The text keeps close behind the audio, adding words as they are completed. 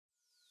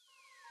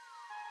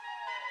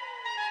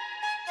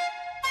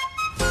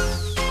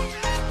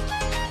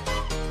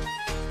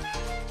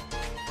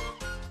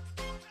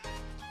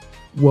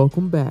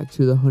Welcome back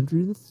to the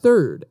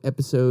 103rd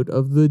episode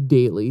of the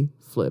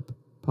DailyFlip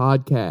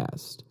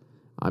podcast.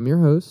 I'm your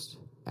host,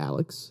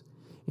 Alex,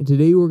 and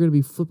today we're going to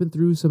be flipping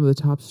through some of the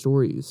top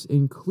stories,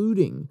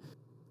 including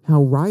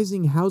how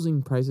rising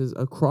housing prices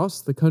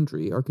across the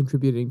country are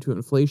contributing to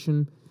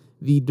inflation,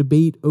 the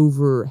debate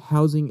over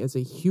housing as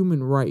a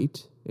human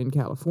right in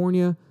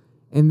California,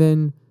 and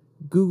then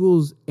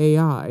Google's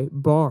AI,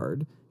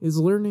 Bard, is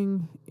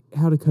learning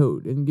how to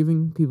code and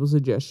giving people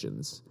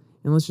suggestions.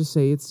 And let's just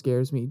say it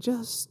scares me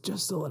just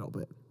a little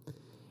bit.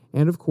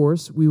 And of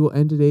course, we will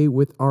end today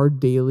with our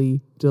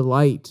daily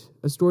delight,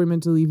 a story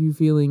meant to leave you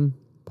feeling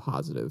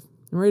positive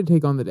and ready to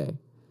take on the day.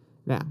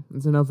 Now,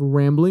 that's enough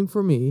rambling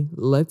for me.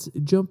 Let's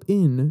jump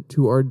in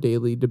to our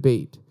daily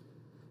debate.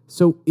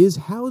 So, is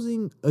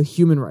housing a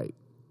human right?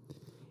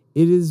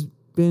 It has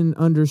been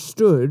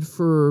understood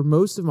for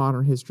most of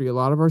modern history. A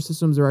lot of our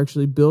systems are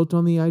actually built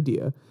on the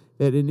idea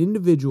that an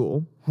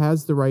individual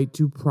has the right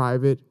to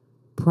private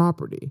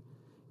property.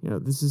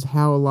 This is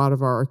how a lot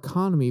of our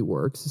economy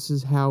works. This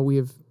is how we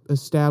have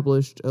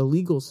established a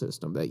legal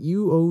system, that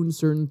you own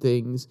certain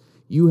things.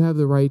 You have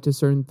the right to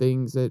certain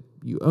things that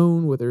you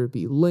own, whether it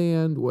be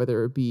land,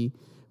 whether it be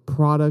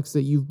products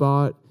that you've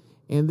bought.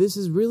 And this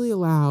has really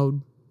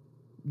allowed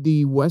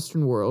the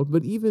Western world,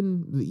 but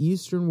even the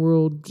Eastern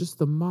world, just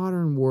the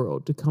modern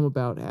world, to come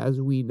about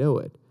as we know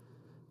it.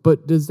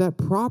 But does that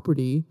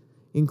property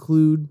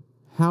include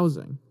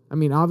housing? I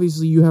mean,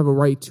 obviously you have a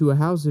right to a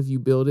house if you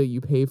build it, you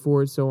pay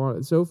for it, so on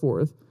and so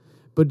forth.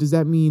 But does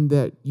that mean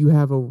that you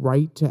have a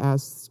right to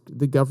ask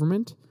the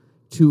government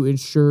to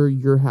ensure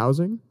your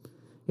housing?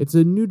 It's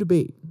a new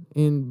debate,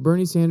 and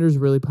Bernie Sanders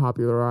really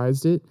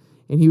popularized it,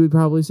 and he would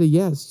probably say,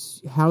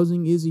 yes,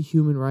 housing is a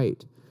human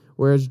right.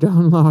 Whereas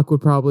John Locke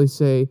would probably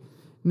say,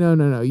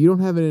 no, you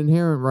don't have an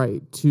inherent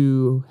right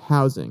to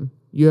housing.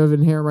 You have an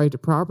inherent right to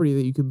property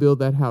that you can build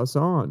that house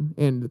on,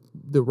 and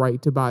the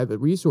right to buy the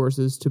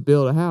resources to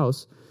build a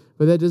house.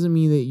 But that doesn't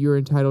mean that you're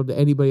entitled to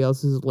anybody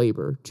else's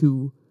labor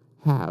to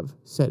have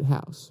said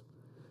house.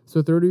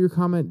 So throw your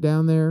comment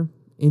down there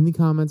in the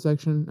comment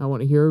section. I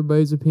want to hear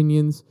everybody's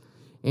opinions.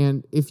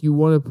 And if you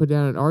want to put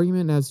down an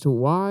argument as to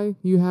why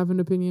you have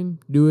an opinion,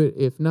 do it.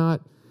 If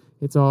not,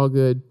 it's all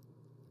good.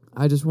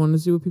 I just wanted to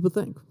see what people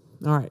think.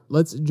 All right,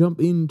 let's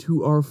jump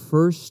into our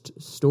first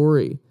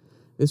story.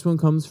 This one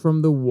comes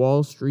from the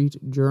Wall Street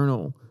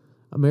Journal.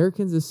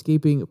 Americans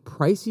escaping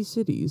pricey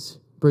cities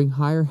bring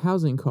higher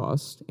housing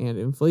costs and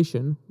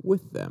inflation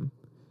with them.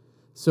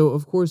 So,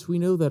 of course, we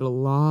know that a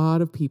lot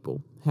of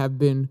people have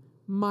been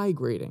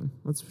migrating,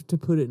 to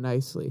put it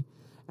nicely,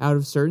 out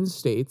of certain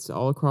states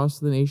all across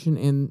the nation,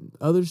 and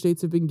other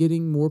states have been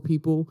getting more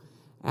people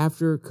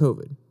after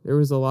COVID. There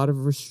was a lot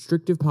of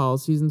restrictive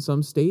policies in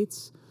some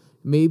states.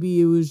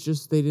 Maybe it was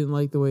just they didn't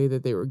like the way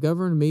that they were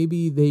governed.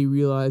 Maybe they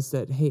realized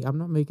that, hey, I'm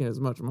not making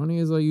as much money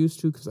as I used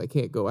to because I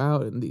can't go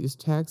out, and these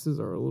taxes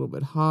are a little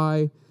bit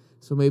high.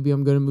 So maybe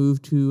I'm going to move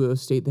to a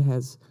state that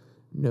has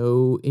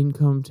less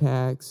income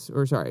tax,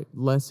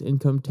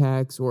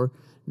 or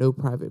no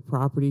private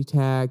property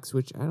tax,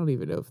 which I don't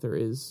even know if there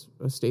is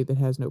a state that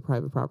has no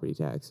private property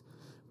tax.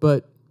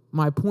 But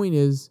my point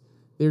is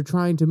they're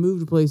trying to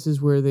move to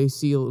places where they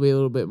see a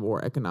little bit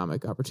more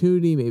economic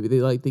opportunity. Maybe they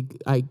like the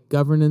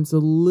governance a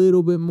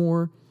little bit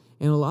more.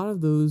 And a lot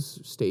of those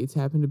states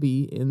happen to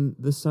be in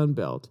the Sun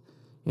Belt.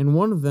 And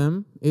one of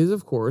them is,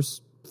 of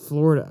course,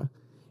 Florida.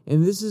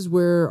 And this is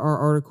where our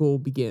article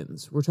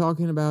begins. We're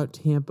talking about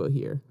Tampa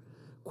here.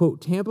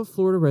 Quote, Tampa,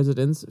 Florida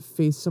residents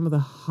face some of the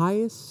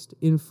highest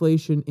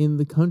inflation in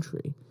the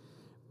country.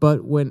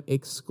 But when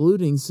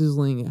excluding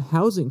sizzling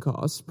housing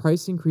costs,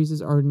 price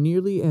increases are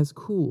nearly as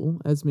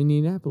cool as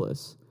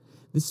Minneapolis.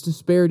 This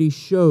disparity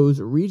shows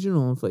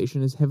regional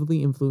inflation is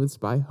heavily influenced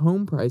by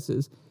home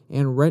prices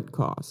and rent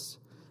costs.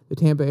 The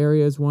Tampa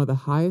area is one of the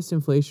highest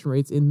inflation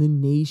rates in the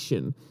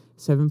nation,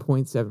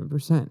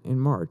 7.7% in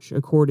March,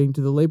 according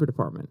to the Labor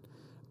Department.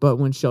 But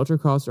when shelter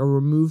costs are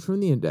removed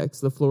from the index,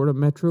 the Florida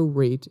metro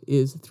rate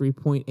is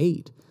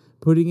 3.8,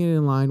 putting it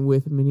in line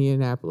with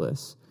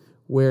Minneapolis,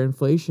 where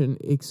inflation,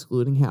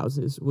 excluding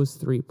houses, was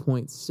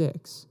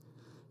 3.6.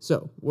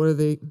 So, what are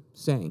they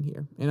saying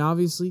here? And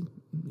obviously,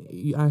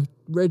 I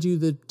read you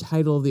the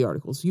title of the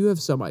article, so you have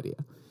some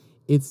idea.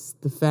 It's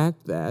the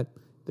fact that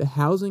the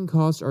housing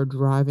costs are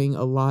driving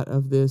a lot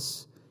of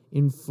this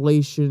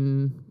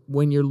inflation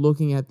when you're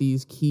looking at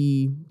these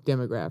key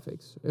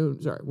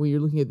when you're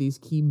looking at these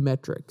key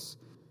metrics.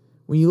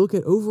 When you look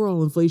at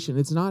overall inflation,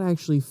 it's not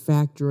actually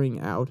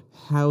factoring out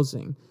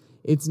housing.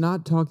 It's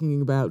not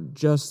talking about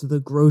just the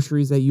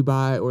groceries that you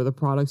buy or the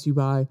products you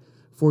buy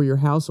for your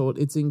household.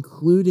 It's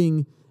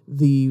including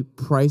the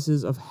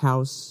prices of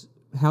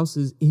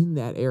houses in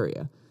that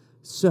area.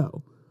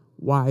 So,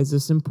 why is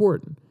this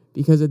important?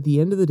 Because at the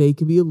end of the day, it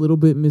can be a little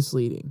bit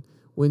misleading.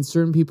 When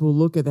certain people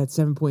look at that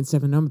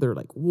 7.7 number, they're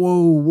like, whoa,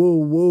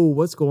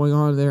 what's going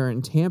on there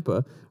in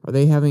Tampa? Are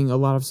they having a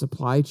lot of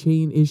supply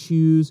chain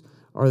issues?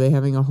 Are they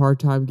having a hard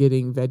time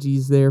getting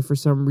veggies there for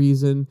some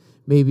reason?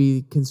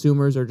 Maybe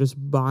consumers are just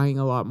buying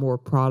a lot more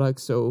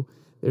products, so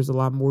there's a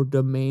lot more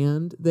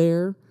demand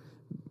there.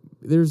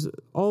 there's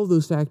all of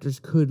those factors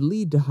could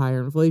lead to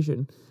higher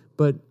inflation.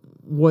 But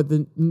what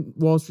the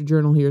Wall Street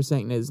Journal here is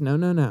saying is,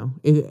 no.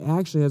 It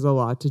actually has a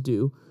lot to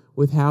do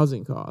with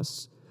housing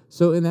costs.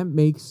 So, and that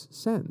makes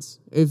sense.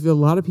 If a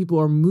lot of people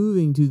are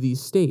moving to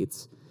these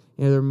states,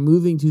 and they're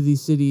moving to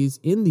these cities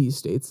in these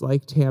states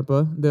like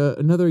Tampa,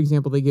 another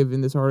example they give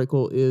in this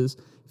article is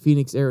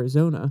Phoenix,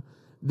 Arizona,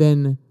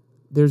 then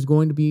there's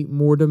going to be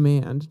more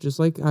demand. Just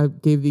like I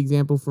gave the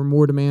example for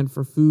more demand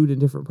for food and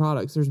different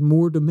products, there's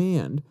more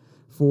demand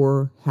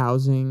for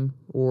housing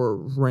or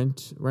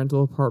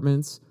rental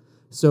apartments.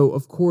 So,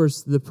 of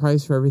course, the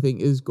price for everything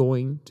is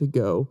going to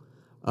go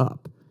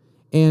up.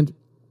 And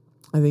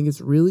I think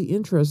it's really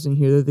interesting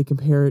here that they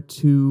compare it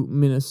to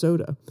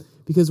Minnesota.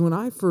 Because when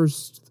I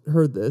first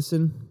heard this,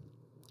 and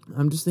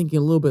I'm just thinking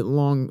a little bit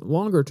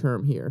longer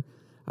term here,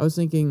 I was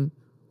thinking,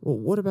 well,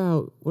 what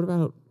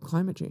about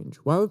climate change?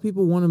 Why would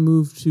people want to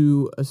move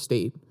to a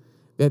state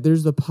that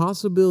there's the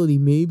possibility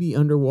may be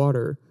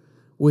underwater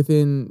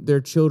within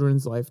their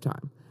children's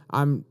lifetime?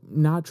 I'm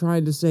not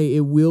trying to say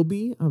it will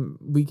be.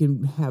 We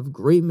can have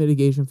great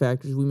mitigation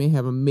factors. We may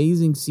have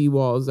amazing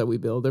seawalls that we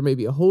build. There may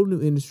be a whole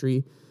new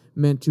industry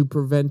meant to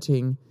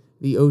preventing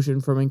the ocean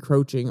from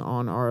encroaching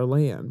on our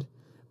land.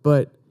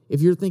 But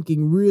if you're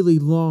thinking really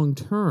long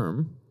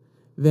term,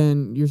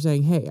 then you're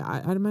saying, hey,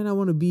 I might not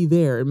want to be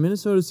there. And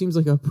Minnesota seems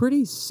like a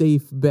pretty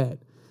safe bet.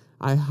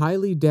 I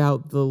highly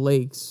doubt the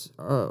lakes,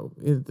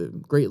 the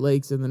Great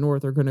Lakes in the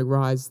north, are going to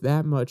rise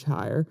that much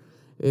higher.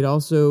 It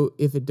also,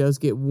 if it does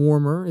get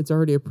warmer, it's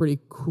already a pretty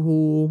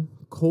cool,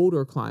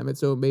 colder climate,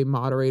 so it may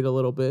moderate a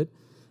little bit.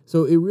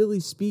 So it really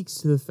speaks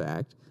to the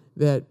fact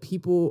that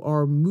people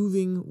are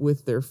moving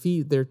with their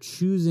feet. They're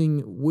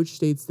choosing which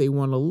states they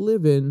want to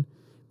live in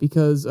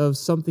because of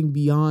something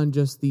beyond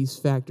just these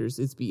factors.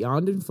 It's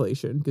beyond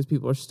inflation, because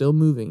people are still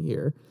moving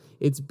here.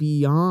 It's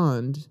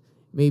beyond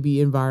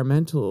maybe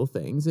environmental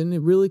things, and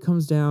it really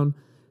comes down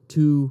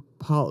to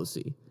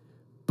policy.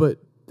 But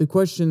the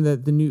question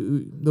that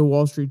the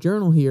Wall Street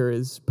Journal here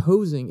is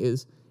posing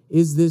is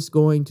this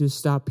going to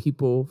stop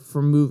people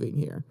from moving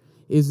here?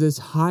 Is this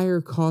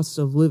higher cost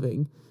of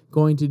living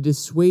going to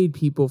dissuade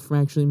people from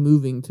actually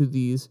moving to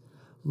these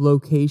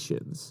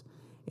locations?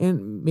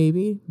 And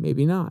maybe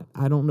not.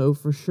 I don't know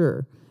for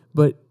sure.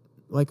 But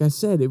like I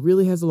said, it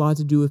really has a lot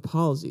to do with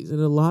policies.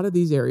 And a lot of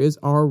these areas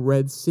are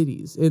red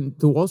cities. And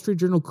the Wall Street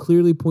Journal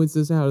clearly points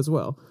this out as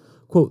well.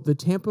 Quote, the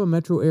Tampa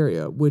metro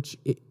area, which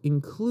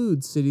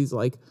includes cities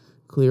like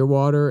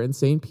Clearwater and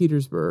St.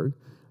 Petersburg,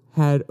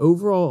 had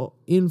overall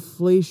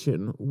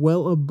inflation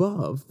well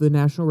above the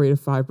national rate of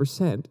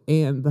 5%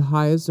 and the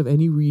highest of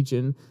any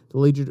region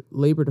the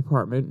Labor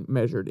Department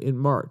measured in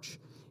March.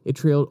 It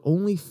trailed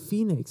only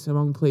Phoenix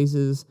among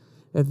places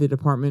that the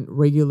department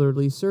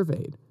regularly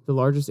surveyed. The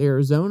largest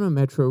Arizona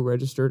metro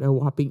registered a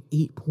whopping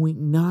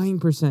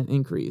 8.9%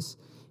 increase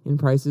in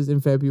prices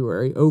in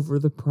February over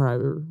the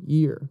prior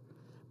year.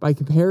 By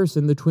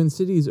comparison, the Twin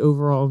Cities'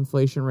 overall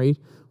inflation rate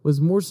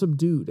was more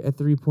subdued at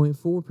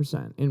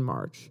 3.4% in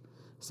March.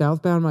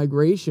 Southbound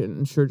migration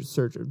in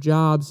search of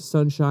jobs,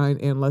 sunshine,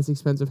 and less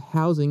expensive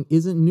housing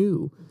isn't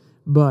new,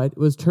 but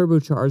was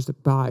turbocharged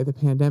by the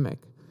pandemic,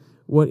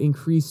 what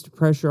increased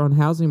pressure on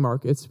housing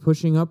markets,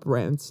 pushing up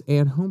rents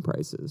and home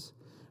prices.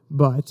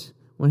 But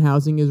when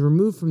housing is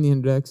removed from the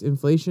index,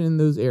 inflation in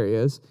those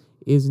areas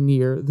is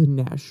near the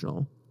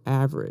national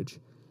average,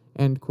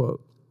 end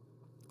quote.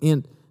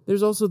 And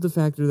there's also the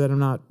factor that I'm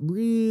not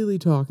really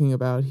talking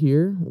about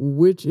here,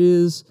 which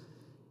is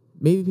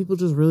maybe people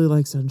just really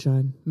like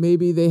sunshine.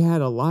 Maybe they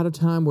had a lot of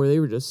time where they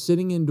were just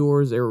sitting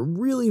indoors, they were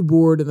really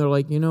bored, and they're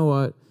like, you know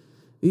what?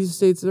 These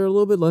states are a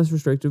little bit less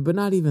restrictive, but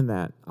not even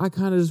that. I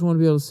kind of just want to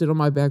be able to sit on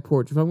my back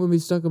porch. If I'm going to be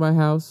stuck in my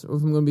house, or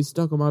if I'm going to be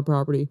stuck on my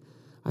property,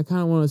 I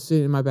kind of want to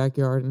sit in my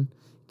backyard and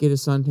get a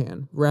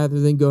suntan rather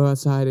than go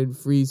outside and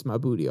freeze my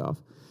booty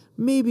off.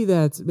 Maybe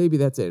that's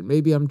it.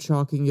 Maybe I'm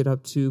chalking it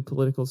up to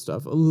political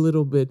stuff a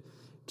little bit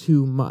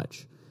too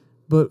much.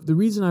 But the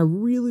reason I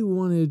really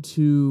wanted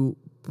to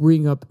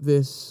bring up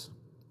this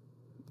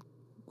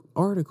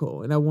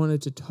article and I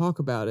wanted to talk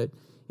about it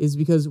is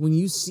because when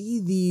you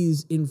see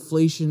these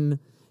inflation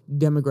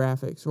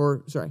demographics,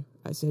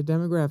 I said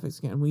demographics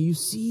again. When you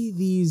see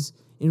these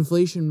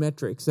inflation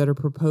metrics that are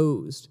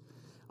proposed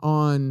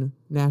on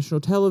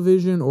national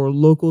television or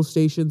local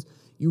stations,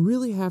 you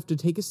really have to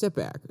take a step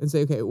back and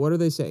say, okay, what are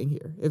they saying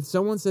here? If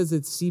someone says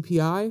it's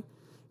CPI,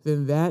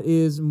 then that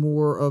is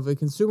more of a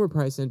consumer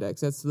price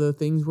index. That's the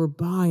things we're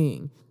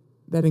buying.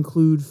 That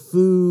include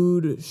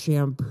food,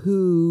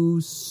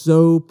 shampoo,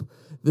 soap,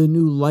 the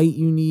new light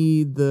you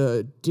need,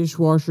 the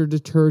dishwasher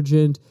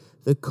detergent,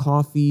 the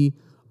coffee,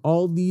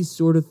 all these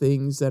sort of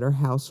things that are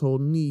household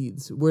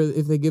needs. Where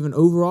if they give an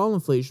overall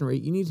inflation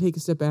rate, you need to take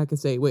a step back and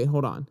say, wait,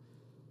 hold on.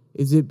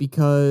 Is it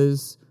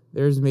because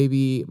there's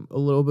maybe a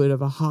little bit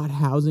of a hot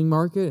housing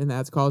market and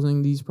that's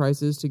causing these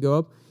prices to go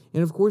up?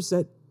 And of course,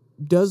 that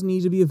does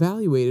need to be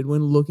evaluated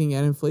when looking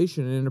at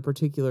inflation in a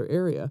particular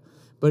area,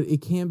 but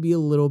it can be a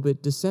little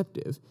bit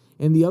deceptive.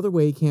 And the other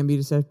way it can be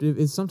deceptive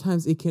is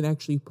sometimes it can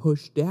actually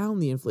push down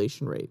the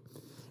inflation rate.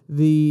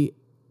 The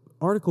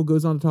article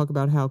goes on to talk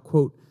about how,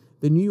 quote,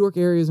 the New York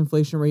area's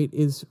inflation rate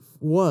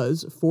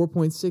was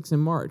 4.6 in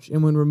March,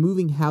 and when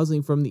removing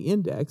housing from the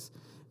index,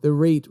 the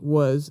rate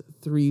was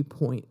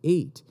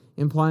 3.8,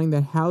 implying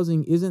that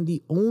housing isn't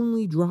the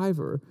only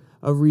driver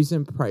of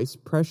recent price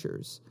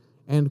pressures,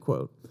 end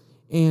quote.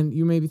 And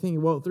you may be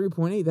thinking, well,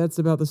 3.8, that's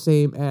about the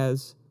same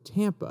as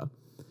Tampa.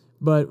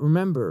 But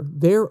remember,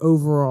 their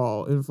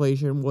overall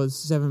inflation was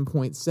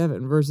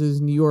 7.7 versus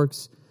New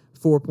York's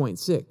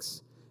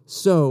 4.6.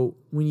 So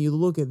when you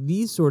look at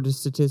these sort of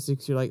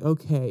statistics, you're like,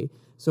 okay,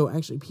 so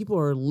actually people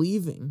are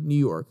leaving New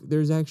York.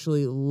 There's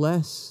actually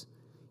less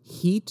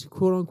heat,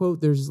 quote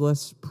unquote. There's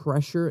less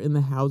pressure in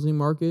the housing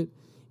market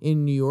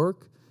in New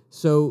York.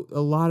 So a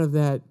lot of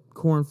that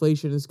core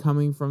inflation is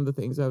coming from the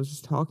things I was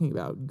just talking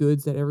about,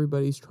 goods that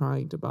everybody's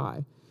trying to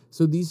buy.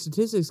 So these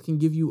statistics can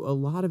give you a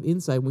lot of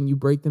insight when you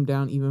break them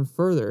down even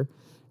further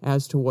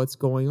as to what's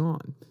going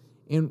on.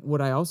 And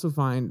what I also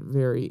find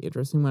very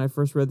interesting when I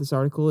first read this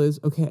article is,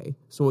 okay,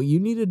 so what you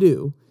need to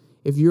do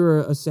if you're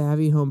a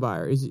savvy home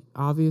buyer is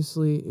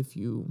obviously, if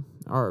you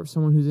are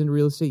someone who's in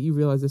real estate, you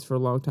realize this for a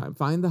long time.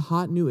 Find the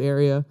hot new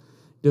area,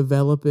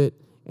 develop it,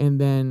 and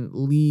then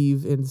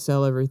leave and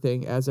sell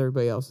everything as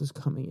everybody else is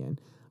coming in.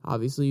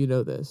 Obviously, you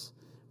know this,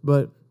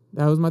 but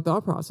that was my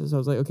thought process. I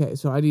was like, okay,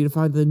 so I need to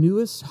find the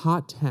newest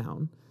hot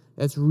town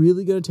that's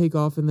really going to take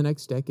off in the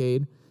next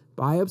decade,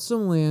 buy up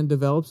some land,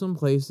 develop some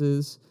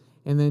places,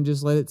 and then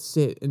just let it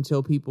sit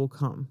until people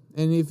come.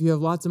 And if you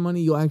have lots of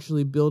money, you'll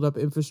actually build up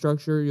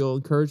infrastructure. You'll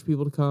encourage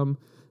people to come,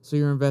 so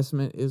your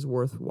investment is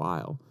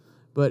worthwhile.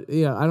 But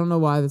yeah, I don't know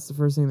why that's the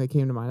first thing that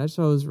came to mind. I just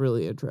thought it was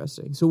really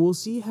interesting. So we'll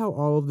see how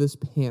all of this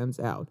pans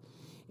out.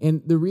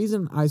 And the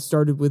reason I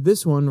started with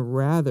this one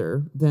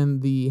rather than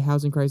the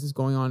housing crisis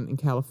going on in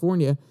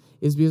California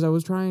is because I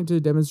was trying to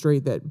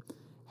demonstrate that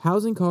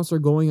housing costs are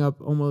going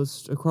up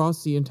almost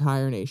across the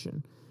entire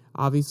nation,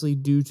 obviously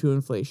due to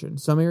inflation.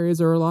 Some areas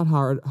are a lot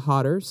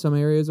hotter, some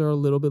areas are a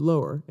little bit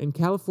lower, and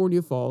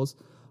California falls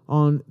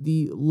on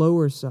the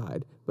lower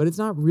side. But it's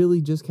not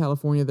really just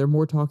California. They're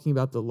more talking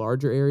about the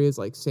larger areas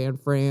like San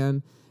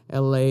Fran,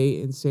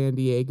 LA, and San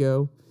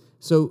Diego.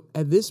 So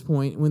at this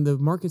point, when the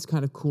market's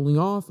kind of cooling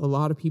off, a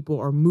lot of people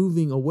are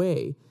moving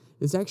away.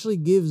 This actually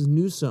gives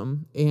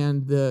Newsom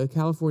and the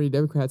California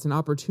Democrats an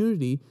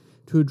opportunity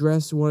to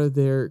address one of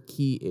their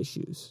key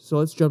issues. So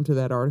let's jump to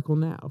that article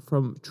now.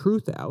 From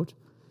Truth Out,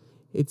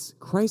 it's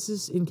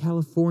Crisis in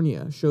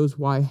California shows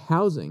why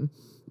housing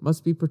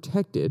must be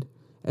protected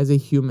as a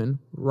human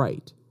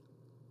right.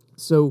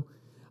 So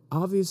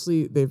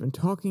obviously they've been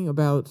talking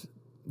about,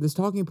 this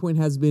talking point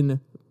has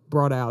been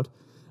brought out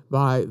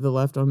by the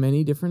left on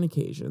many different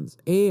occasions,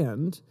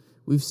 and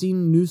we've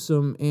seen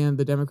Newsom and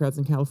the Democrats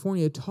in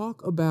California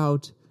talk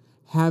about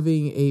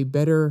having a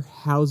better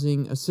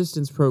housing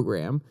assistance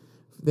program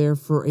there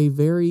for a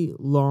very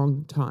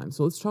long time.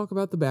 So let's talk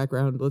about the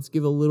background. Let's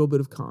give a little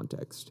bit of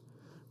context.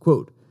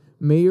 Quote,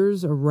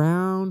 mayors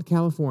around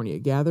California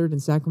gathered in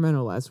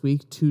Sacramento last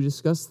week to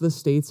discuss the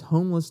state's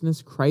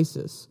homelessness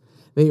crisis.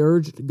 They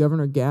urged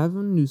Governor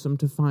Gavin Newsom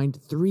to find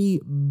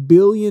 $3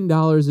 billion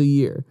a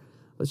year.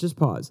 Let's just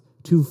pause.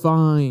 To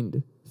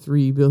find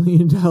 $3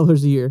 billion a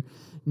year.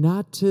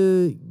 Not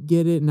to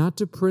get it, not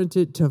to print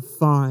it, to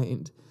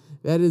find.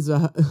 That is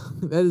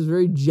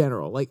very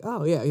general. Like,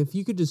 oh yeah, if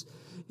you could just,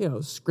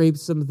 scrape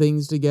some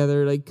things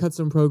together, like cut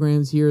some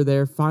programs here or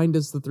there, find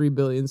us the $3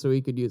 billion so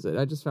we could use it.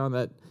 I just found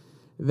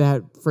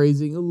that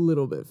phrasing a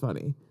little bit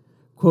funny.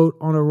 Quote,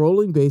 on a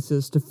rolling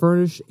basis to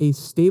furnish a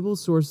stable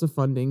source of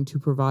funding to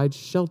provide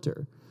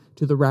shelter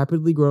to the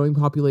rapidly growing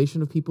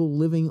population of people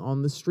living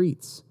on the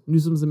streets.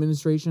 Newsom's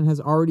administration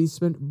has already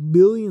spent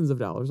billions of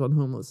dollars on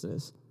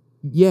homelessness,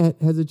 yet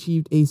has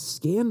achieved a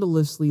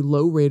scandalously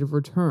low rate of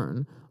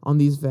return on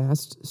these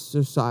vast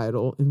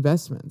societal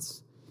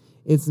investments.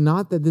 It's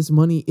not that this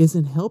money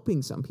isn't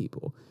helping some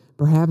people,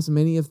 perhaps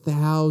many of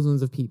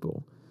thousands of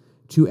people,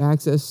 to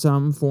access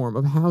some form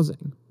of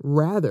housing.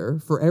 Rather,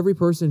 for every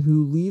person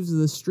who leaves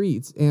the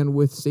streets and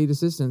with state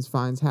assistance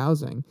finds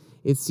housing,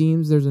 it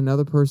seems there's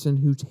another person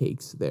who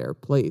takes their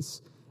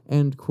place.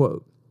 End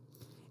quote.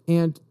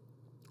 And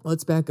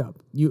let's back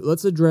up.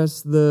 Let's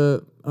address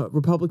the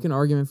Republican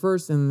argument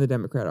first and then the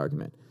Democrat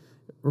argument.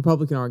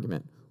 Republican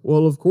argument.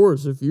 Well, of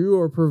course, if you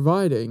are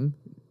providing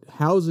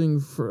housing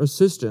for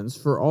assistance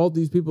for all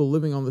these people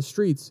living on the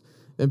streets,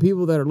 then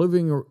people that are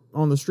living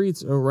on the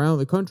streets around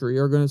the country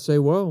are going to say,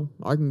 well,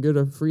 I can get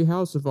a free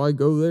house if I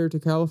go there to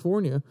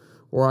California,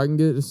 or I can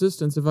get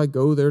assistance if I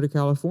go there to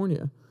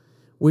California,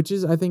 which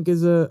is, I think,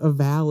 is a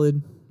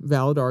valid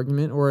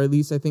argument, or at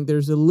least I think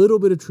there's a little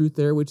bit of truth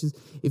there, which is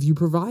if you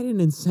provide an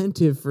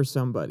incentive for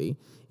somebody,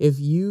 if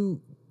you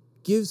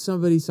give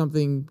somebody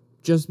something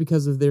just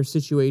because of their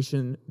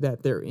situation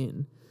that they're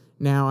in.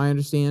 Now, I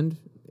understand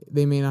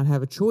they may not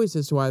have a choice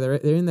as to why they're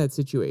in that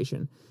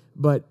situation,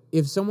 but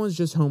if someone's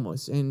just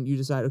homeless and you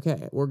decide,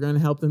 okay, we're going to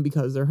help them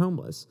because they're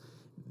homeless,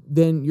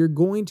 then you're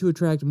going to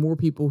attract more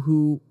people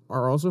who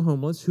are also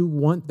homeless who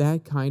want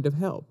that kind of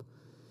help.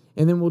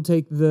 And then we'll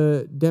take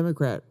the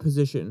Democrat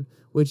position,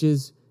 which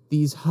is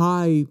these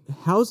high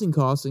housing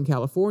costs in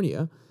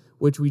California,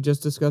 which we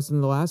just discussed in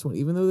the last one.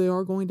 Even though they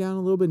are going down a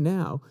little bit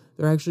now,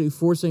 they're actually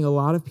forcing a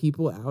lot of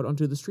people out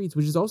onto the streets,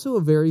 which is also a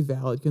very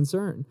valid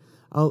concern.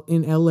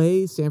 In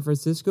LA, San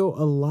Francisco,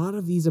 a lot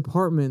of these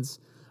apartments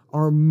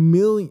are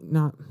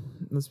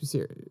let's be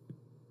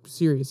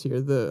serious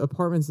here. The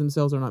apartments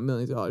themselves are not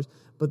millions of dollars,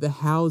 but the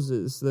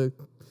houses, the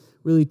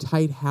really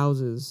tight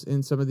houses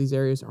in some of these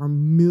areas are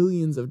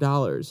millions of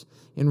dollars.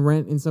 And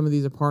rent in some of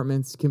these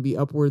apartments can be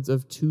upwards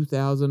of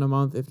 $2,000 a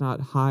month, if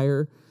not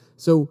higher.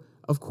 So,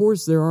 of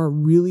course, there are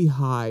really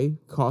high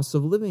costs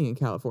of living in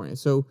California.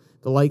 So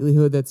the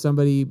likelihood that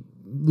somebody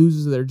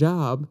loses their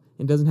job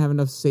and doesn't have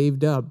enough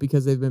saved up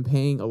because they've been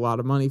paying a lot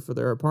of money for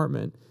their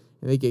apartment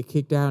and they get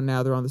kicked out and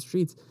now they're on the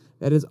streets,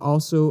 that is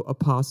also a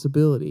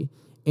possibility.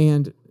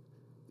 And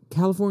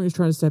California is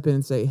trying to step in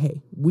and say,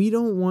 hey, we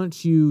don't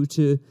want you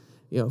to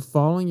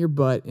fall on your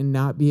butt and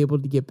not be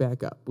able to get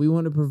back up. We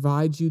want to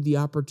provide you the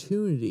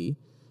opportunity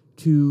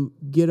to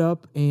get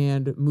up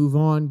and move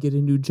on, get a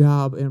new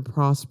job, and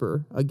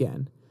prosper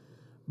again.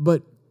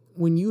 But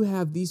when you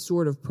have these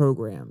sort of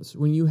programs,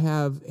 when you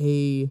have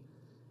a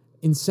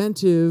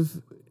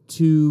incentive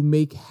to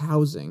make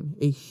housing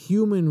a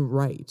human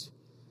right,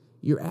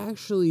 you're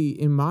actually,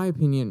 in my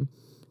opinion,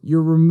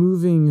 you're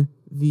removing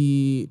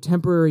the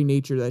temporary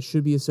nature that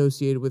should be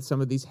associated with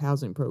some of these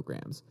housing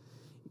programs.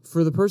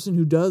 For the person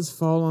who does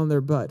fall on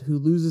their butt, who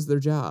loses their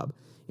job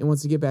and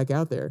wants to get back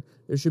out there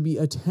should be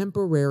a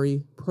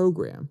temporary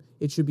program.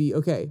 It should be,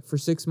 okay, for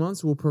 6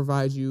 months, we'll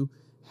provide you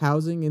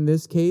housing in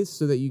this case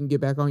so that you can get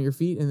back on your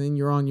feet and then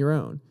you're on your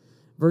own.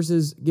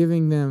 Versus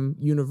giving them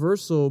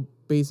universal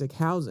basic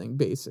housing,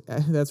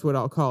 that's what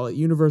I'll call it,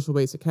 universal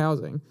basic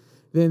housing,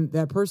 then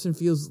that person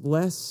feels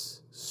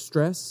less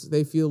stress.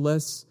 They feel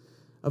less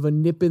of a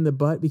nip in the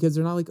butt because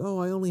they're not like, oh,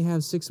 I only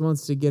have 6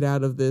 months to get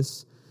out of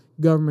this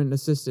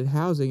government-assisted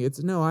housing.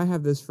 It's, no, I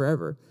have this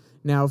forever.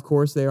 Now, of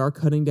course, they are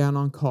cutting down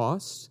on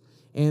costs,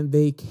 and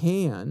they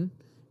can,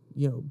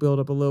 build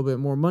up a little bit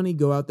more money,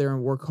 go out there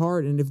and work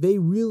hard. And if they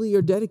really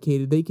are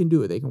dedicated, they can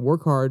do it. They can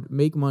work hard,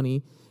 make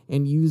money,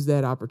 and use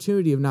that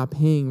opportunity of not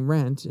paying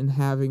rent and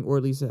having, or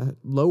at least a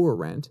lower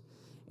rent,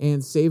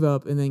 and save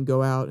up and then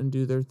go out and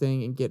do their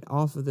thing and get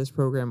off of this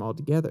program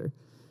altogether.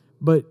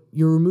 But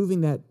you're removing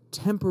that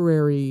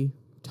temporary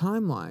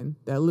timeline,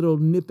 that little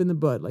nip in the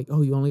butt, like,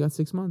 oh, you only got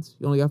 6 months.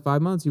 You only got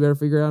 5 months. You better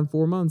figure it out in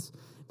 4 months.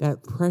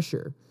 That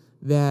pressure,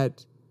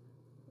 that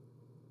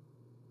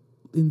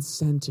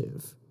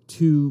incentive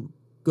to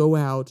go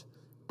out,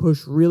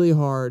 push really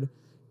hard,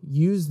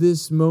 use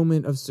this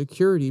moment of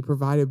security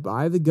provided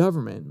by the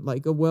government,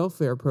 like a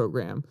welfare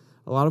program.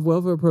 A lot of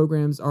welfare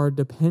programs are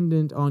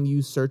dependent on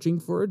you searching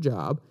for a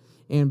job,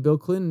 and Bill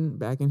Clinton,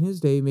 back in his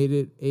day, made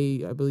it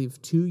I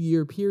believe,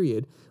 2-year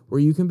period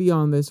where you can be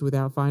on this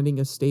without finding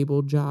a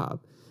stable job.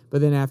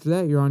 But then after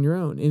that, you're on your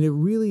own. And it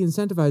really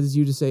incentivizes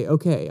you to say,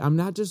 okay, I'm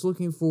not just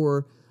looking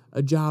for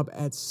a job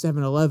at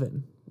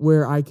 7-Eleven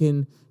where I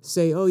can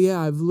say, oh, yeah,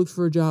 I've looked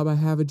for a job, I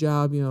have a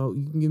job, you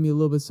can give me a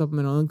little bit of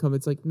supplemental income.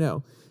 It's like,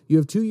 no, you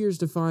have 2 years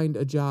to find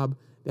a job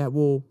that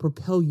will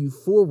propel you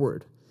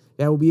forward,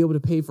 that will be able to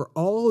pay for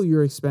all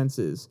your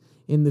expenses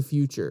in the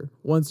future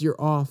once you're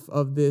off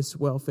of this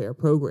welfare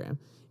program.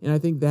 And I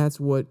think that's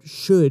what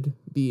should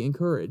be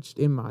encouraged,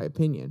 in my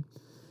opinion.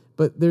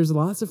 But there's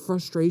lots of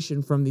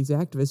frustration from these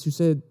activists who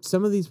said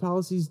some of these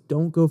policies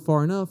don't go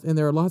far enough, and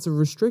there are lots of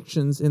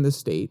restrictions in the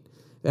state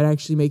that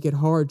actually make it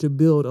hard to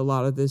build a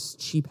lot of this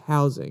cheap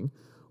housing.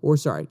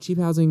 Cheap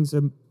housing is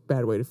a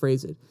bad way to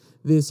phrase it.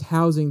 This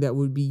housing that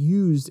would be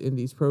used in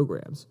these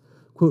programs.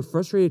 Quote,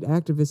 frustrated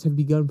activists have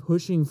begun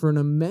pushing for an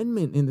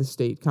amendment in the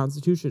state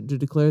constitution to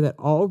declare that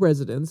all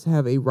residents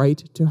have a right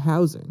to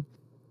housing.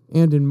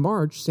 And in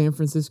March, San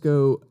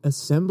Francisco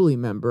Assembly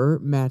member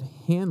Matt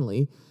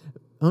Hanley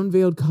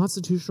unveiled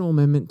Constitutional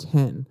Amendment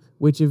 10,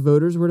 which, if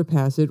voters were to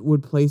pass it,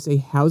 would place a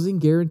housing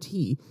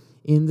guarantee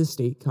in the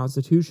state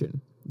constitution.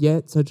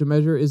 Yet, such a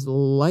measure is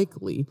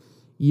likely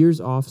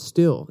years off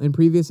still, and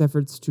previous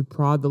efforts to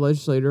prod the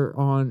legislator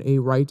on a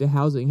right to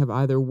housing have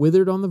either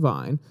withered on the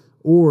vine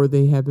or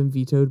they have been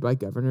vetoed by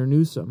Governor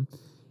Newsom.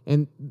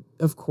 And,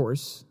 of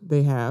course,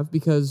 they have,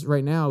 because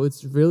right now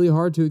it's really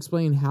hard to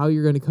explain how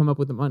you're going to come up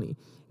with the money.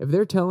 If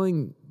they're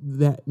telling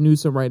that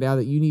Newsom right now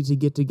that you need to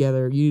get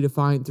together, you need to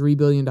find $3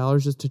 billion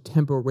just to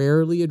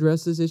temporarily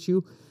address this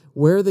issue,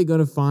 where are they going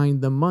to find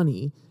the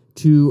money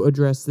to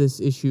address this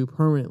issue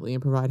permanently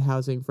and provide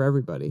housing for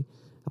everybody?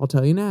 I'll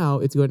tell you now,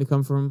 it's going to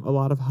come from a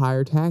lot of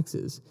higher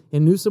taxes.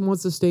 And Newsom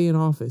wants to stay in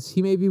office.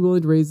 He may be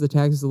willing to raise the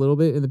taxes a little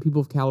bit, and the people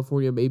of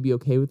California may be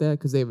okay with that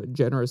because they have a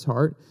generous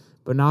heart,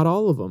 but not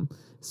all of them.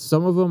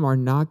 Some of them are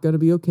not going to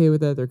be okay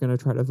with that. They're going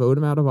to try to vote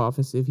him out of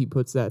office if he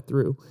puts that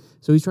through.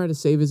 So he's trying to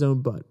save his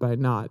own butt by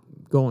not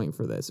going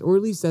for this, or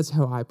at least that's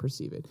how I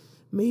perceive it.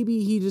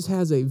 Maybe he just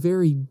has a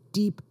very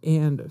deep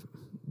and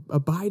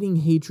abiding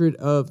hatred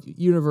of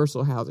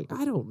universal housing.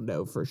 I don't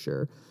know for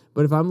sure.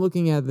 But if I'm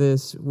looking at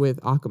this with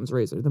Occam's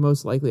razor, the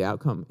most likely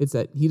outcome is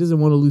that he doesn't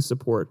want to lose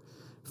support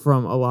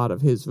from a lot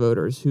of his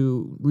voters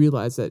who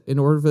realize that in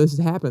order for this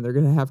to happen, they're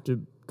going to have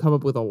to come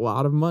up with a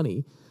lot of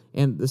money.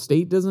 And the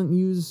state doesn't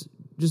use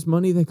just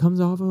money that comes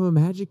off of a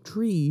magic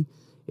tree.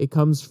 It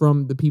comes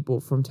from the people,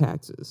 from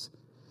taxes.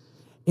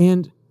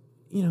 And,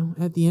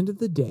 at the end of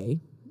the day,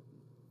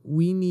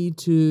 we need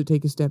to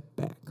take a step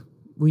back.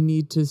 We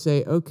need to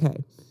say,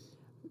 okay,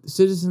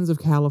 citizens of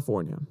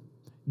California,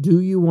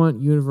 do you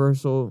want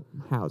universal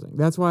housing?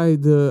 That's why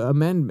the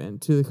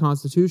amendment to the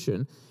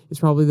Constitution is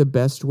probably the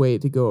best way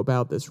to go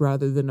about this,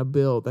 rather than a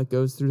bill that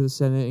goes through the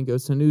Senate and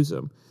goes to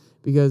Newsom.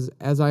 Because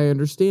as I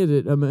understand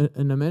it,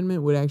 an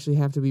amendment would actually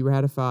have to be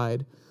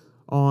ratified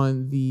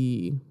on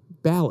the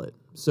ballot.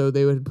 So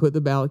they would put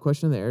the ballot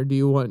question there. Do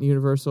you want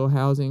universal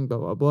housing, blah,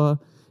 blah, blah?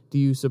 Do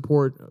you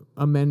support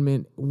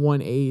Amendment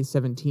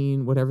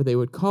 1A17, whatever they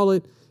would call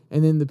it?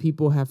 And then the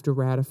people have to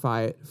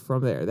ratify it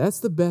from there.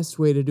 That's the best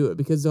way to do it,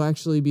 because they'll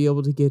actually be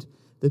able to get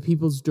the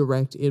people's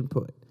direct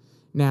input.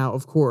 Now,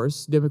 of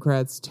course,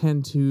 Democrats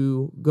tend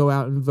to go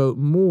out and vote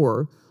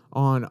more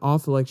on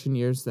off-election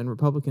years than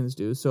Republicans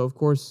do. So, of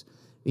course,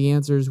 the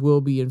answers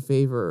will be in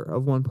favor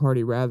of one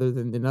party rather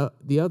than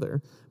the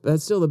other. But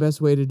that's still the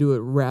best way to do it,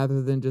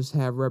 rather than just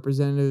have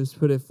representatives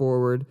put it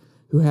forward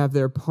who have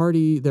their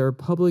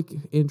public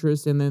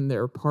interest, and then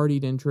their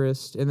partied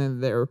interest, and then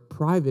their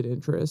private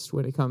interest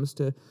when it comes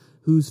to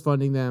who's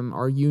funding them.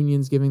 Are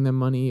unions giving them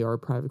money? Are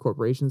private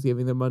corporations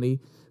giving them money?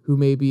 Who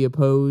may be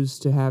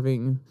opposed to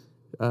having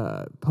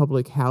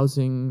public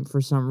housing for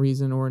some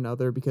reason or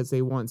another, because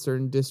they want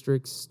certain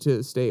districts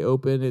to stay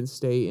open and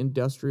stay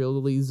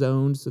industrially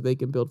zoned so they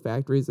can build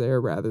factories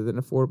there rather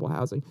than affordable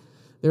housing.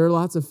 There are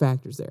lots of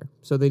factors there.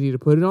 So they need to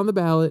put it on the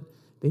ballot.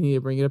 They need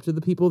to bring it up to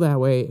the people that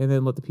way, and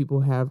then let the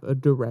people have a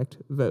direct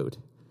vote.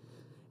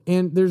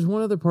 And there's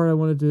one other part I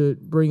wanted to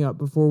bring up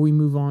before we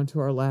move on to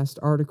our last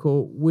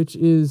article, which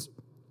is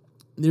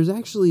there's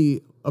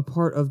actually a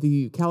part of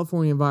the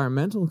California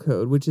Environmental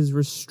Code which is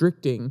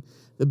restricting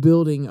the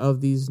building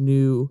of these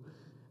new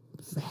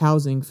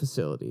housing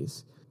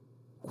facilities.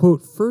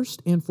 Quote,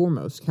 first and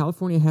foremost,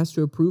 California has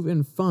to approve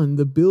and fund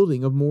the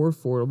building of more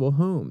affordable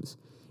homes.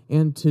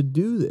 And to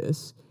do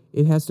this,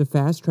 it has to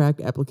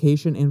fast-track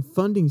application and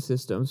funding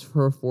systems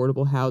for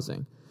affordable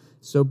housing.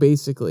 So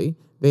basically,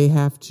 they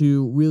have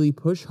to really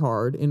push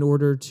hard in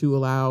order to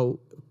allow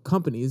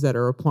companies that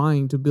are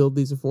applying to build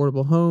these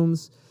affordable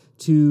homes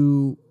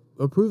to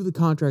approve the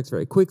contracts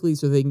very quickly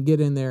so they can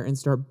get in there and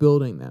start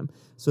building them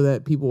so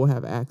that people will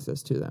have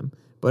access to them.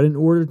 But in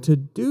order to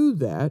do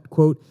that,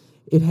 quote,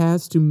 it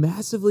has to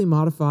massively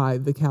modify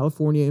the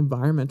California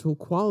Environmental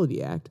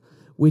Quality Act,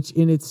 which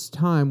in its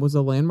time was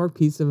a landmark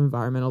piece of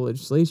environmental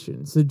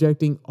legislation,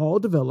 subjecting all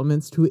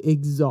developments to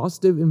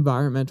exhaustive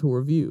environmental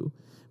review,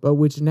 but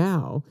which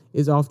now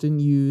is often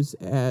used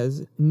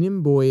as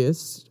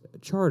NIMBYist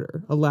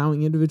charter,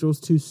 allowing individuals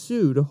to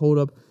sue to hold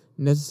up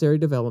necessary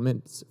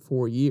developments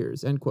for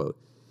years, end quote.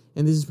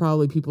 And this is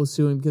probably people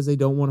suing because they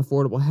don't want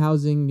affordable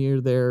housing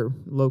near their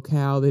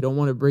locale. They don't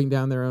want to bring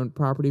down their own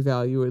property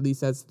value, or at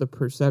least that's the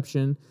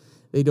perception.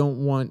 They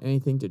don't want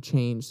anything to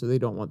change, so they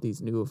don't want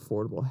these new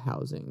affordable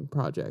housing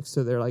projects.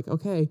 So they're like,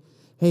 okay,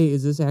 hey,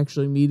 is this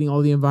actually meeting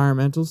all the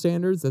environmental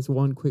standards? That's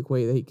one quick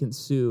way they can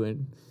sue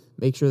and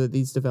make sure that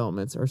these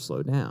developments are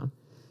slowed down.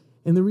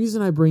 And the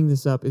reason I bring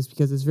this up is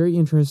because it's very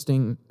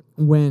interesting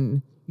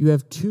when you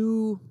have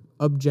two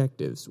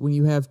objectives, when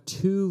you have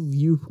two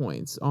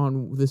viewpoints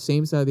on the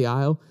same side of the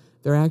aisle,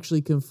 they're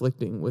actually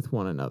conflicting with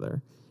one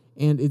another.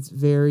 And it's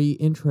very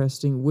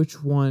interesting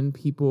which one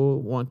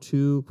people want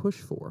to push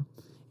for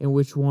and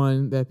which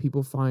one that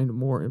people find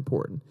more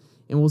important.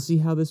 And we'll see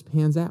how this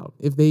pans out.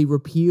 If they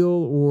repeal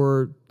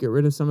or get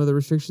rid of some of the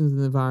restrictions in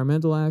the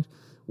Environmental Act,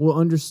 we'll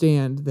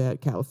understand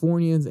that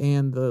Californians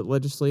and the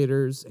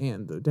legislators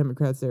and the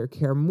Democrats there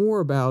care more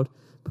about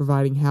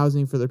providing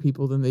housing for their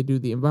people than they do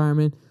the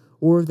environment.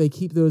 Or if they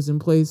keep those in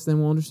place,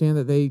 then we'll understand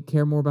that they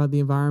care more about the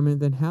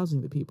environment than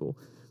housing the people.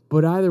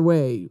 But either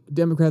way,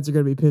 Democrats are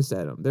going to be pissed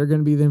at them. They're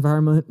going to be the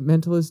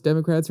environmentalist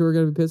Democrats who are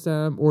going to be pissed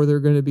at them, or they're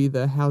going to be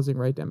the housing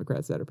right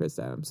Democrats that are pissed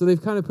at them. So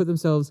they've kind of put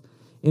themselves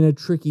in a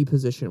tricky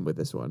position with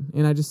this one.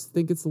 And I just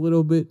think it's a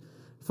little bit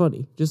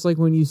funny. Just like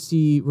when you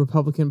see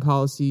Republican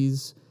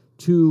policies,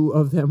 two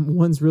of them,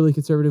 one's really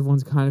conservative,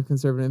 one's kind of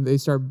conservative, they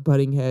start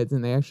butting heads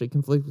and they actually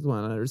conflict with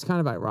one another. It's kind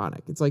of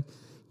ironic. It's like,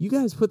 you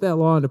guys put that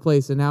law into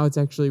place and now it's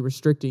actually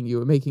restricting you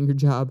and making your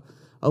job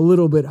a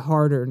little bit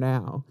harder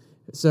now.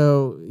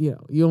 So,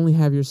 you only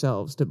have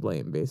yourselves to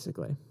blame,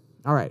 basically.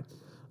 All right,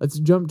 let's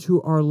jump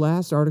to our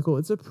last article.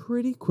 It's a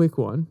pretty quick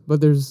one, but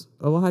there's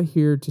a lot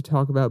here to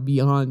talk about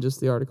beyond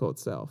just the article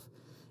itself.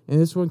 And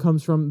this one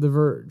comes from The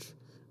Verge.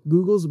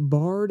 Google's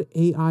Bard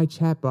AI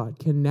chatbot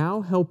can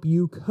now help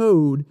you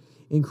code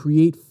and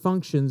create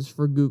functions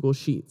for Google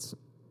Sheets.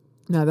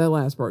 Now, that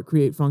last part,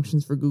 create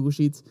functions for Google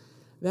Sheets,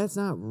 that's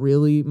not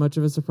really much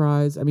of a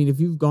surprise. I mean, if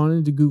you've gone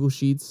into Google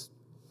Sheets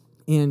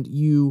and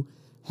you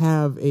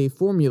have a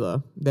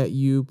formula that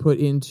you put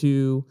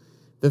into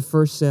the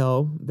first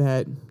cell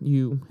that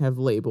you have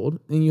labeled,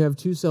 and you have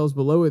two cells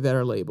below it that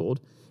are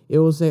labeled, it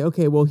will say,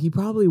 okay, well, he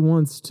probably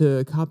wants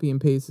to copy and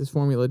paste this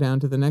formula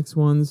down to the next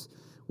ones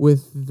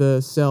with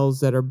the cells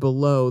that are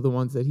below the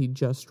ones that he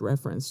just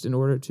referenced in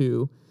order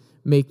to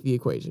make the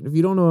equation. If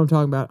you don't know what I'm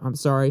talking about, I'm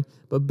sorry.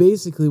 But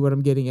basically what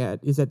I'm getting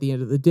at is at the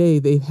end of the day,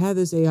 they've had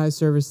this AI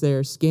service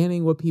there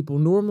scanning what people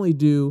normally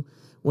do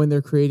when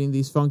they're creating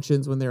these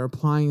functions, when they're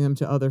applying them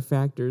to other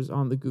factors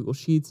on the Google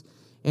Sheets,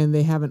 and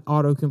they have an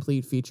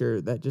autocomplete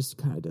feature that just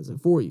kind of does it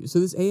for you. So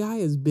this AI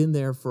has been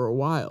there for a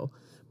while,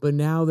 but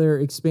now they're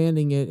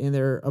expanding it and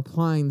they're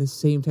applying the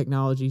same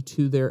technology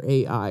to their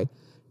AI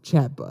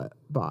chatbot.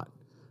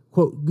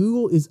 Quote,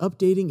 Google is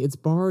updating its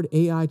Bard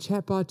AI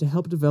chatbot to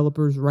help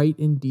developers write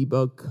and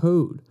debug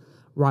code.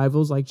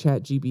 Rivals like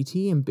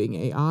ChatGPT and Bing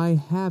AI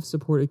have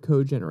supported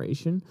code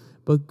generation,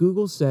 but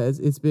Google says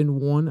it's been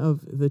one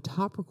of the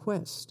top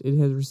requests it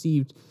has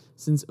received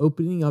since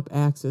opening up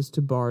access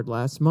to Bard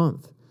last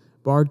month.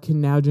 Bard can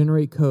now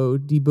generate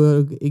code,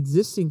 debug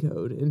existing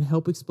code, and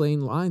help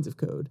explain lines of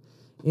code,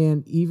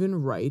 and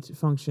even write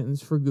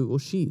functions for Google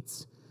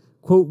Sheets.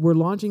 Quote, we're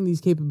launching these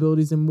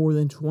capabilities in more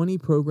than 20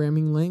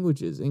 programming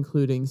languages,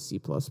 including C++,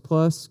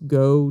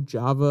 Go,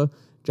 Java,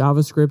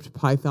 JavaScript,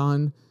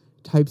 Python,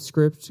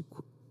 TypeScript,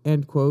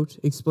 end quote,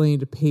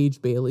 explained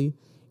Paige Bailey,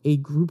 a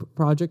group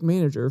project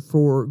manager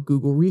for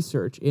Google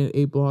Research, in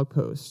a blog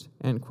post,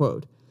 end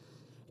quote.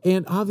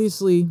 And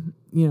obviously,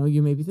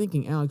 you may be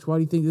thinking, Alex, why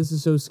do you think this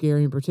is so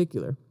scary in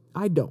particular?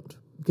 I don't,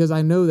 because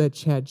I know that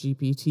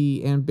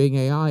ChatGPT and Bing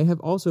AI have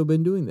also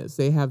been doing this.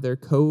 They have their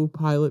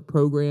co-pilot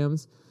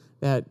programs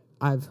that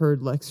I've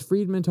heard Lex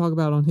Friedman talk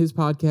about on his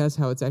podcast,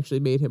 how it's actually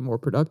made him more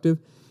productive,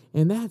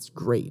 and that's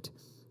great.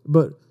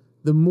 But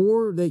the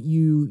more that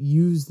you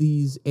use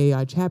these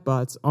AI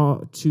chatbots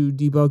to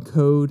debug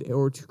code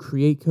or to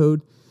create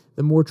code,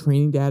 the more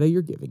training data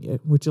you're giving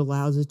it, which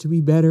allows it to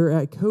be better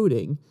at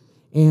coding.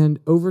 And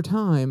over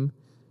time,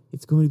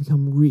 it's going to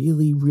become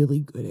really, really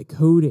good at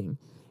coding.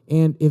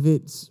 And if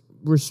its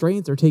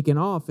restraints are taken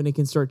off and it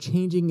can start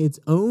changing its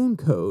own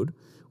code,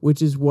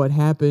 which is what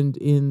happened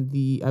in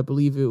I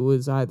believe it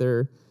was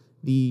either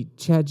the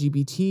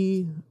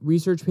ChatGPT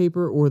research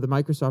paper or the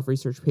Microsoft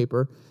research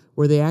paper,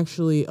 where they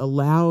actually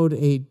allowed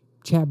a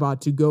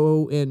chatbot to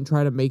go and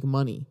try to make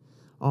money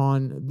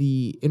on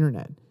the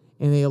internet.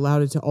 And they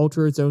allowed it to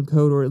alter its own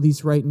code or at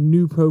least write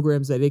new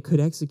programs that it could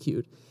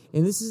execute.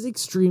 And this is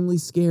extremely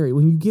scary.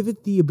 When you give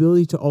it the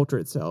ability to alter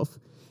itself,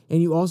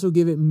 and you also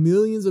give it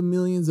millions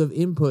of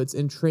inputs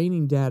and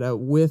training data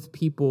with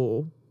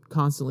people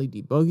constantly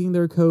debugging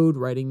their code,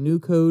 writing new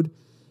code,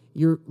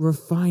 you're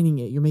refining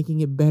it, you're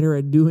making it better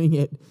at doing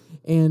it,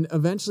 and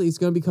eventually it's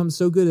going to become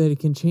so good that it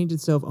can change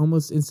itself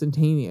almost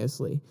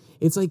instantaneously.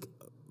 It's like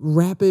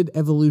rapid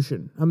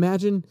evolution.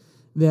 Imagine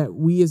that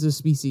we as a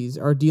species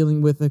are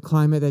dealing with a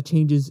climate that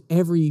changes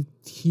every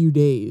few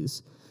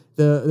days.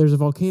 There's a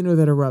volcano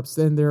that erupts,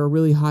 then there are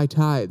really high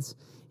tides,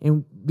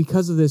 and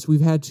because of this,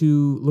 we've had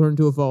to learn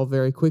to evolve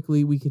very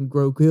quickly. We can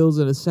grow gills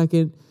in a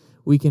second.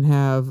 We can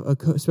have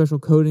a special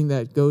coating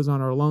that goes on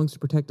our lungs to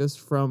protect us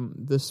from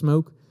the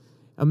smoke.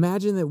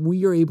 Imagine that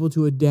we are able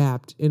to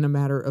adapt in a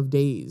matter of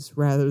days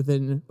rather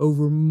than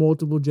over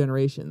multiple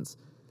generations.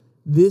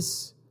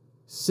 This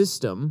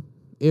system,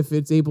 if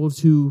it's able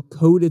to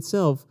code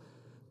itself,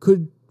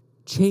 could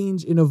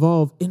change and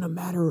evolve in a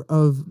matter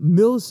of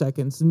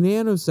milliseconds,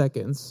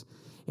 nanoseconds,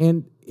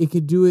 and it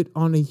could do it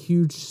on a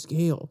huge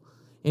scale.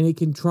 And it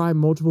can try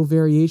multiple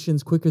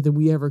variations quicker than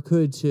we ever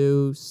could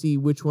to see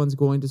which one's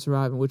going to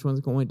survive and which one's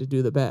going to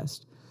do the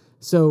best.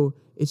 So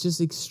it's just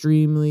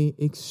extremely,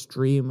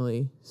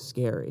 extremely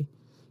scary.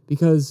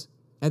 Because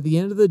at the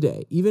end of the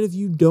day, even if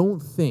you don't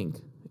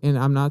think, and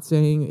I'm not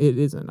saying it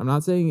isn't, I'm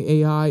not saying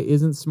AI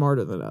isn't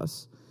smarter than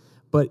us,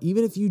 but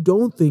even if you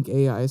don't think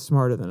AI is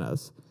smarter than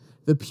us,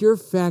 the pure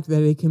fact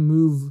that it can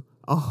move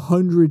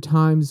 100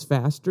 times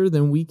faster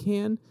than we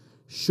can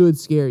should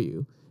scare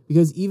you.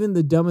 Because even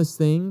the dumbest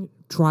thing,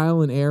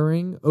 trial and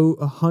erroring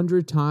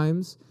 100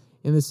 times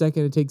in the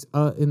second it takes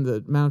in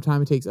the amount of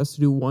time it takes us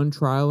to do one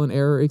trial and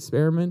error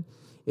experiment,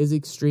 is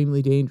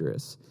extremely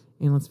dangerous.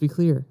 And let's be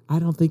clear, I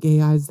don't think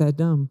AI is that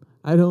dumb.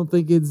 I don't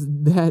think it's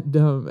that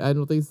dumb. I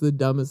don't think it's the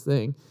dumbest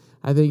thing.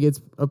 I think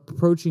it's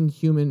approaching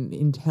human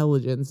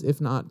intelligence,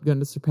 if not going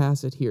to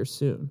surpass it here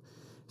soon.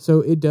 So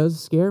it does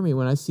scare me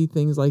when I see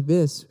things like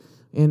this,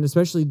 and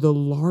especially the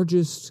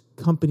largest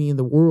company in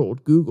the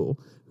world, Google,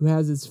 who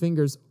has its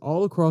fingers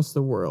all across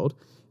the world.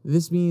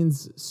 This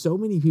means so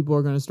many people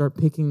are going to start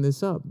picking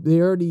this up. They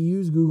already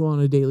use Google on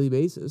a daily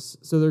basis,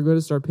 so they're going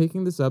to start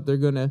picking this up. They're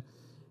going to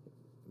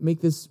make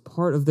this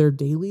part of their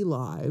daily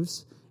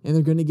lives, and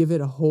they're going to give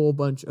it a whole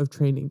bunch of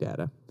training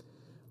data.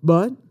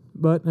 But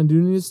I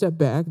do need to step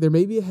back. There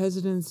may be a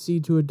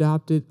hesitancy to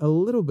adopt it a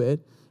little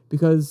bit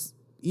because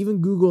even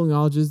Google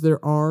acknowledges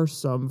there are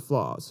some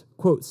flaws.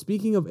 Quote,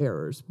 speaking of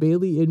errors,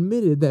 Bailey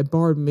admitted that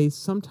Bard may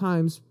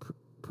sometimes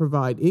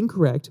provide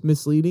incorrect,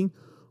 misleading,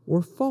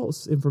 or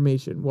false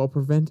information while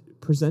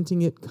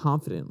presenting it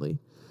confidently,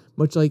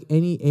 much like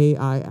any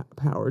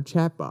AI-powered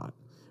chatbot.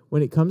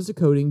 When it comes to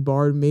coding,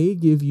 Bard may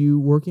give you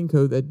working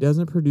code that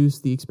doesn't produce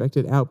the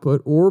expected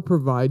output or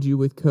provide you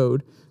with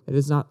code that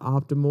is not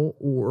optimal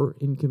or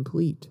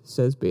incomplete,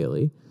 says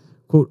Bailey.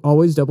 Quote,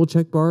 always double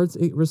check Bard's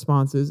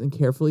responses and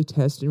carefully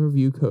test and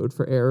review code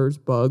for errors,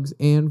 bugs,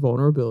 and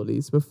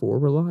vulnerabilities before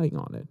relying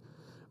on it.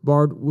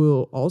 Bard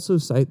will also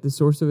cite the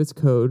source of its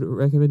code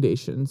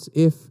recommendations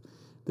if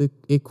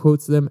it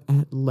quotes them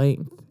at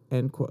length,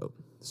 end quote.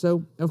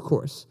 So, of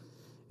course,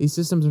 these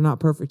systems are not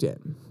perfect yet.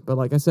 But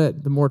like I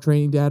said, the more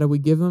training data we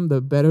give them,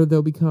 the better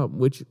they'll become,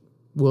 which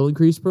will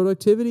increase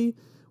productivity,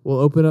 will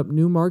open up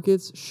new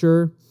markets,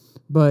 sure.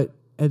 But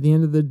at the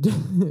end of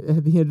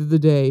the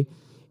day,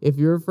 if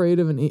you're afraid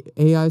of an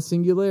AI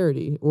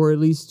singularity, or at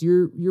least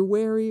you're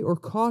wary or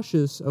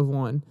cautious of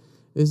one,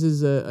 this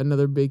is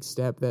another big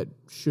step that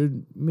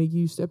should make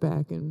you step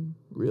back and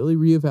really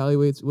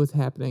reevaluate what's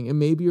happening. And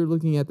maybe you're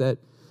looking at that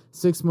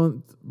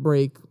 6-month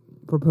break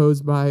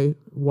proposed by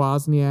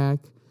Wozniak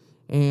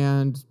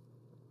and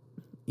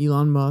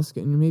Elon Musk,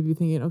 and you may be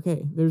thinking,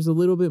 okay, there's a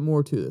little bit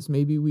more to this.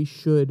 Maybe we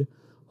should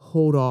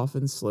hold off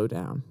and slow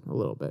down a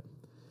little bit.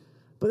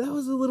 But that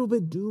was a little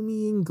bit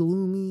doomy and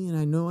gloomy, and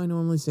I know I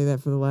normally say that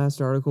for the last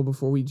article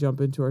before we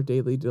jump into our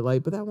daily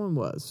delight, but that one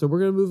was. So we're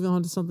going to move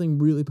on to something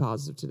really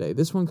positive today.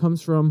 This one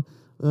comes from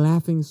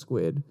Laughing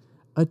Squid,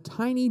 a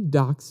tiny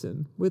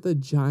dachshund with a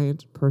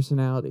giant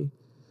personality.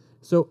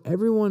 So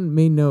everyone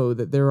may know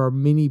that there are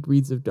many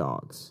breeds of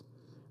dogs,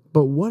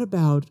 but what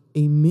about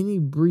a mini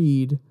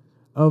breed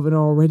of an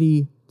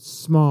already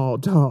small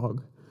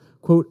dog?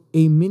 Quote,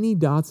 a mini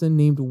dachshund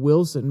named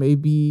Wilson may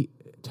be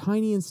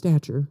tiny in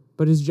stature,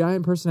 but his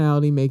giant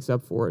personality makes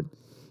up for it.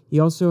 He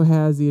also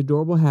has the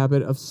adorable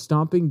habit of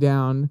stomping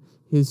down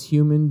his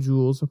human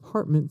Jules'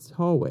 apartment's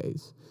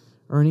hallways,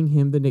 earning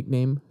him the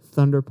nickname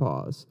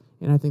Thunderpaws.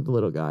 And I think the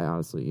little guy,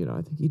 honestly,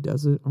 I think he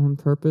does it on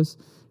purpose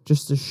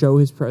just to show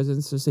his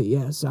presence, to say,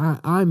 yes,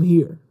 I'm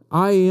here.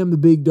 I am the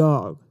big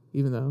dog,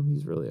 even though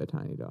he's really a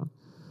tiny dog.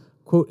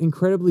 Quote,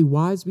 incredibly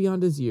wise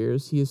beyond his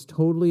years, he is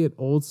totally an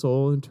old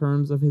soul in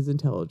terms of his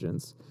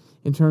intelligence,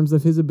 in terms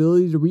of his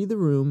ability to read the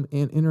room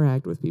and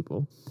interact with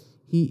people.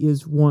 He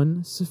is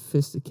one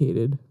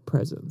sophisticated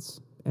presence,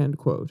 end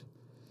quote.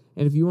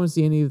 And if you want to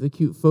see any of the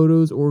cute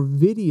photos or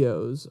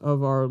videos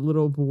of our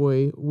little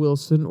boy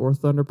Wilson or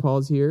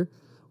Thunderpaws here,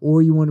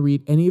 or you want to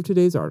read any of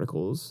today's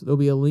articles, there'll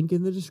be a link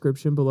in the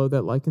description below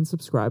that like and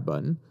subscribe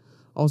button.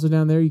 Also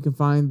down there, you can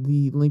find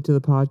the link to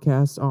the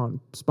podcast on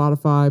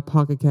Spotify,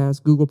 Pocket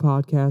Cast, Google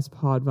Podcasts,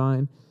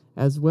 Podvine,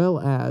 as well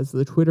as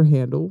the Twitter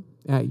handle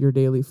at Your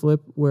Daily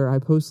Flip, where I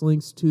post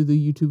links to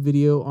the YouTube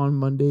video on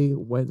Monday,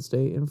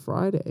 Wednesday, and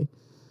Friday.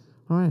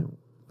 All right,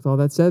 with all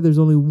that said, there's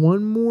only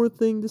one more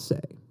thing to say.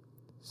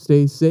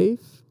 Stay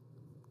safe,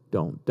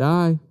 don't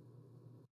die.